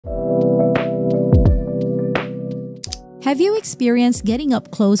Have you experienced getting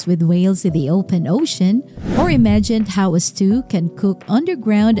up close with whales in the open ocean, or imagined how a stew can cook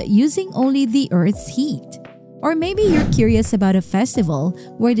underground using only the Earth's heat? Or maybe you're curious about a festival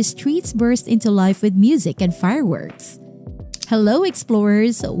where the streets burst into life with music and fireworks. Hello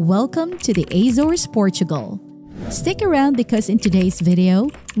explorers, welcome to the Azores Portugal. Stick around because in today's video,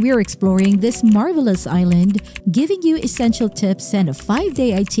 we're exploring this marvelous island, giving you essential tips and a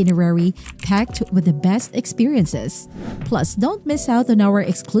 5-day itinerary packed with the best experiences. Plus, don't miss out on our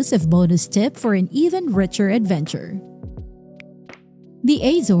exclusive bonus tip for an even richer adventure. The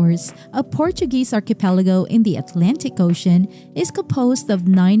Azores, a Portuguese archipelago in the Atlantic Ocean, is composed of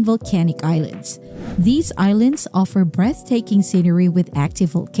 9 volcanic islands. These islands offer breathtaking scenery with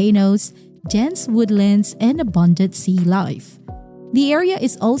active volcanoes, dense woodlands, and abundant sea life. The area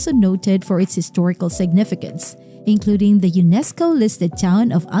is also noted for its historical significance, including the UNESCO-listed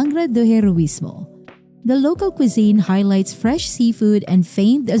town of Angra do Heroísmo. The local cuisine highlights fresh seafood and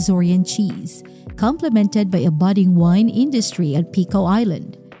famed Azorean cheese, complemented by a budding wine industry at Pico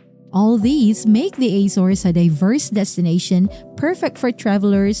Island. All these make the Azores a diverse destination perfect for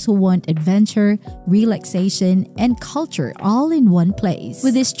travelers who want adventure, relaxation, and culture all in one place.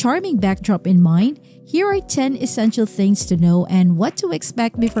 With this charming backdrop in mind, here are 10 essential things to know and what to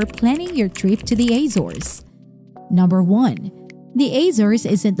expect before planning your trip to the Azores. Number 1. The Azores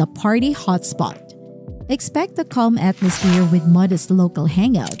isn't a party hotspot. Expect a calm atmosphere with modest local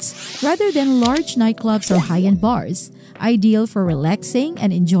hangouts, rather than large nightclubs or high-end bars, ideal for relaxing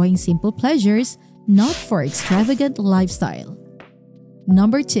and enjoying simple pleasures, not for extravagant lifestyle.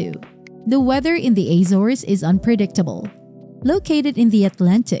 Number 2. The weather in the Azores is unpredictable. Located in the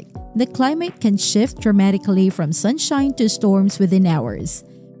Atlantic, the climate can shift dramatically from sunshine to storms within hours.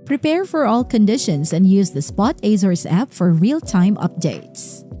 Prepare for all conditions and use the Spot Azores app for real-time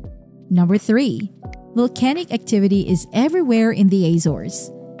updates. Number 3. Volcanic activity is everywhere in the Azores.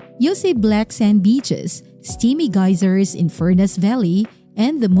 You'll see black sand beaches, steamy geysers in Furnas Valley,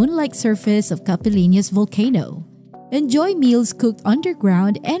 and the moon-like surface of Capilinius volcano. Enjoy meals cooked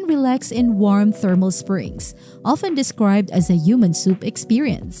underground and relax in warm thermal springs, often described as a human soup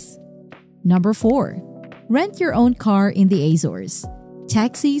experience. Number 4. Rent your own car in the Azores.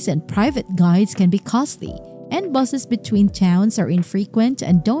 Taxis and private guides can be costly, and buses between towns are infrequent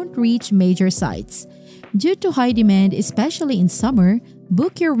and don't reach major sites. Due to high demand, especially in summer,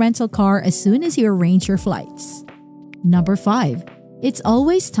 book your rental car as soon as you arrange your flights. Number 5. It's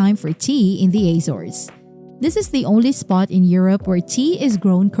always time for tea in the Azores. This is the only spot in Europe where tea is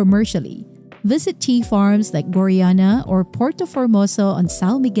grown commercially. Visit tea farms like Goriana or Porto Formoso on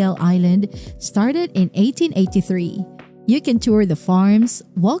São Miguel Island, started in 1883. You can tour the farms,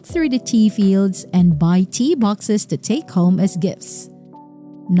 walk through the tea fields, and buy tea boxes to take home as gifts.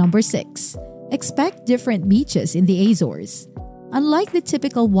 Number 6. Expect different beaches in the Azores. Unlike the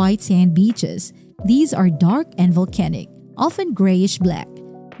typical white sand beaches, these are dark and volcanic, often grayish-black.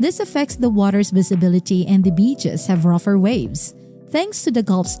 This affects the water's visibility and the beaches have rougher waves. Thanks to the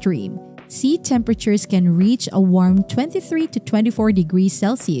Gulf Stream, sea temperatures can reach a warm 23 to 24 degrees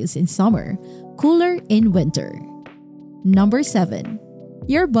Celsius in summer, cooler in winter. Number 7.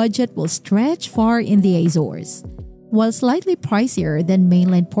 Your budget will stretch far in the Azores. While slightly pricier than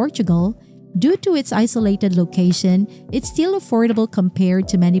mainland Portugal, due to its isolated location, it's still affordable compared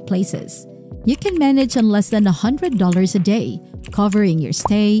to many places. You can manage on less than $100 a day, covering your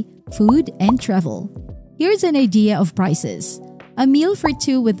stay, food, and travel. Here's an idea of prices. A meal for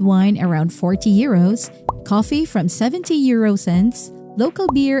 2 with wine around 40 euros, coffee from 70 euro cents, local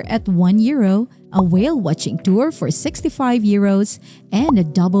beer at 1 euro, a whale watching tour for 65 euros, and a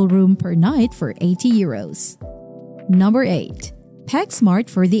double room per night for 80 euros. Number 8. Pack smart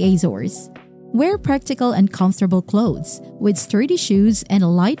for the Azores. Wear practical and comfortable clothes with sturdy shoes and a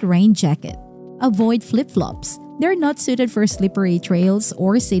light rain jacket. Avoid flip-flops. They're not suited for slippery trails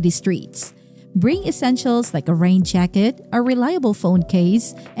or city streets. Bring essentials like a rain jacket, a reliable phone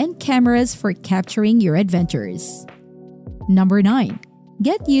case, and cameras for capturing your adventures. Number 9.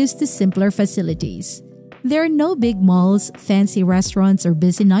 Get used to simpler facilities. There are no big malls, fancy restaurants, or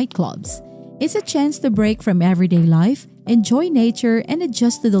busy nightclubs. It's a chance to break from everyday life, enjoy nature, and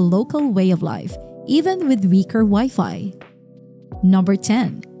adjust to the local way of life, even with weaker Wi-Fi. Number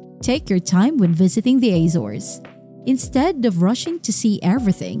 10. Take your time when visiting the Azores. Instead of rushing to see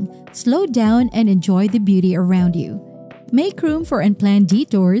everything, slow down and enjoy the beauty around you. Make room for unplanned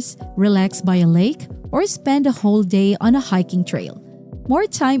detours, relax by a lake, or spend a whole day on a hiking trail. More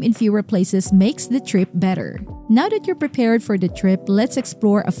time in fewer places makes the trip better. Now that you're prepared for the trip, let's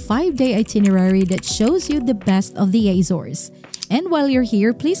explore a 5-day itinerary that shows you the best of the Azores. And while you're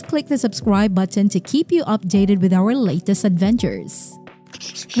here, please click the subscribe button to keep you updated with our latest adventures.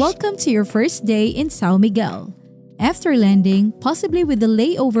 Welcome to your first day in São Miguel. After landing, possibly with a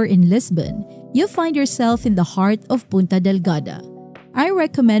layover in Lisbon, you'll find yourself in the heart of Ponta Delgada. I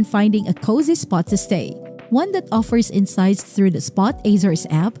recommend finding a cozy spot to stay, one that offers insights through the Spot Azores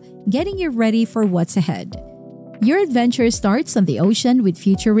app, getting you ready for what's ahead. Your adventure starts on the ocean with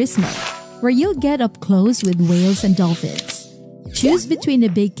Futurismo, where you'll get up close with whales and dolphins. Choose between a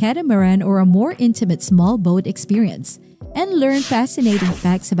big catamaran or a more intimate small boat experience, and learn fascinating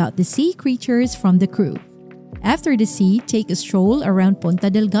facts about the sea creatures from the crew. After the sea, take a stroll around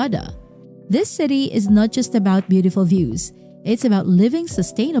Ponta Delgada. This city is not just about beautiful views, it's about living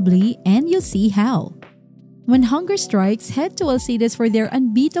sustainably, and you'll see how. When hunger strikes, head to Alcides for their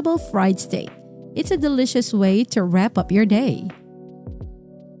unbeatable fried steak. It's a delicious way to wrap up your day.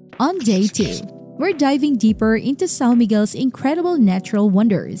 On day 2, we're diving deeper into São Miguel's incredible natural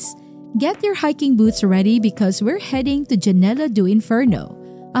wonders. Get your hiking boots ready because we're heading to Janela do Inferno,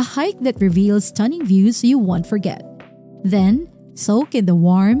 a hike that reveals stunning views you won't forget. Then, soak in the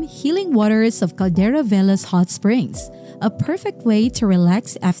warm, healing waters of Caldera Vela's hot springs, a perfect way to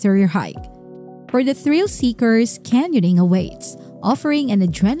relax after your hike. For the thrill seekers, canyoning awaits, offering an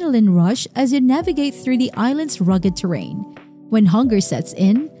adrenaline rush as you navigate through the island's rugged terrain. When hunger sets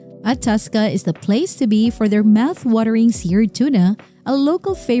in, Atasca is the place to be for their mouth-watering seared tuna, a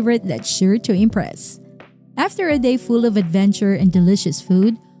local favorite that's sure to impress. After a day full of adventure and delicious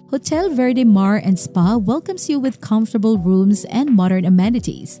food, Hotel Verde Mar and Spa welcomes you with comfortable rooms and modern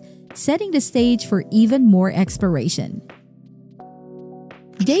amenities, setting the stage for even more exploration.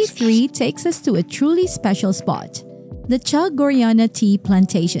 Day 3 takes us to a truly special spot, the Chagoriana Tea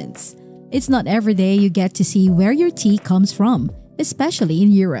Plantations. It's not every day you get to see where your tea comes from, especially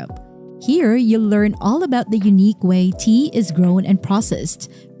in Europe. Here, you'll learn all about the unique way tea is grown and processed,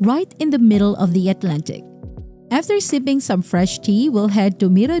 right in the middle of the Atlantic. After sipping some fresh tea, we'll head to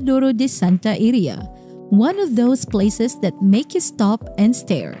Miradouro de Santa Iria, one of those places that make you stop and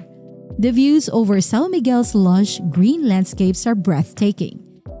stare. The views over São Miguel's lush, green landscapes are breathtaking.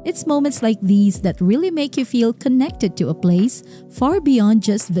 It's moments like these that really make you feel connected to a place far beyond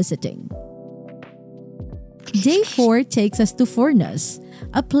just visiting. Day 4 takes us to Furnas,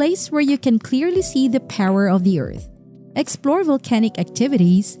 a place where you can clearly see the power of the earth. Explore volcanic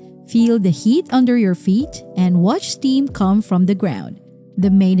activities, feel the heat under your feet, and watch steam come from the ground. The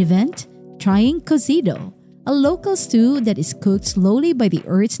main event? Trying Kosice, a local stew that is cooked slowly by the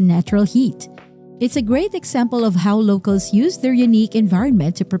earth's natural heat. It's a great example of how locals use their unique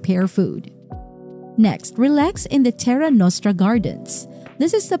environment to prepare food. Next, relax in the Terra Nostra Gardens.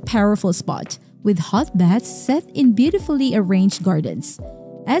 This is a powerful spot, with hot baths set in beautifully arranged gardens.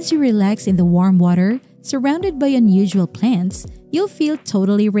 As you relax in the warm water, surrounded by unusual plants, you'll feel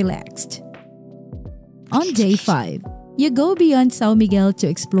totally relaxed. On day 5, you go beyond São Miguel to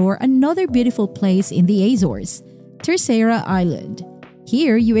explore another beautiful place in the Azores, Terceira Island.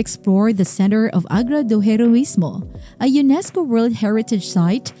 Here, you explore the center of Agra do Heroísmo, a UNESCO World Heritage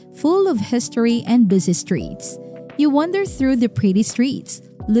Site full of history and busy streets. You wander through the pretty streets,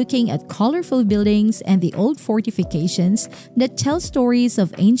 looking at colorful buildings and the old fortifications that tell stories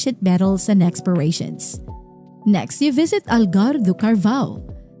of ancient battles and explorations. Next, you visit Algar do Carvão,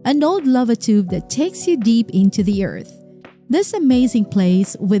 an old lava tube that takes you deep into the earth. This amazing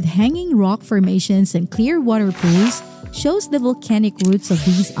place, with hanging rock formations and clear water pools, shows the volcanic roots of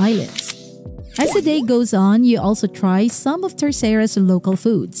these islands. As the day goes on, you also try some of Terceira's local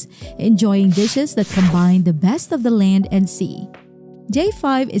foods, enjoying dishes that combine the best of the land and sea. Day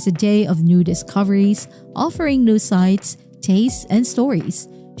 5 is a day of new discoveries, offering new sights, tastes, and stories,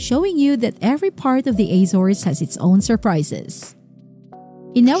 showing you that every part of the Azores has its own surprises.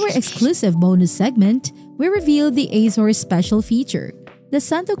 In our exclusive bonus segment, we reveal the Azores special feature, the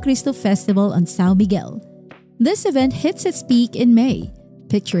Santo Cristo Festival on São Miguel. This event hits its peak in May.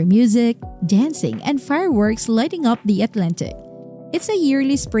 Picture music, dancing, and fireworks lighting up the Atlantic. It's a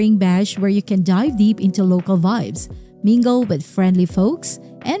yearly spring bash where you can dive deep into local vibes, mingle with friendly folks,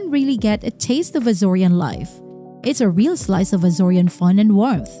 and really get a taste of Azorean life. It's a real slice of Azorean fun and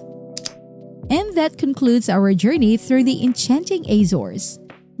warmth. And that concludes our journey through the enchanting Azores.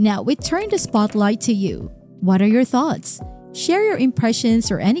 Now we turn the spotlight to you. What are your thoughts? Share your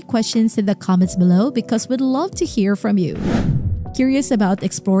impressions or any questions in the comments below because we'd love to hear from you. Curious about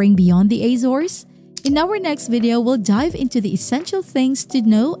exploring beyond the Azores? In our next video, we'll dive into the essential things to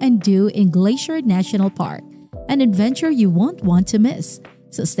know and do in Glacier National Park, an adventure you won't want to miss.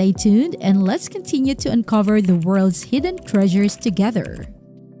 So stay tuned and let's continue to uncover the world's hidden treasures together.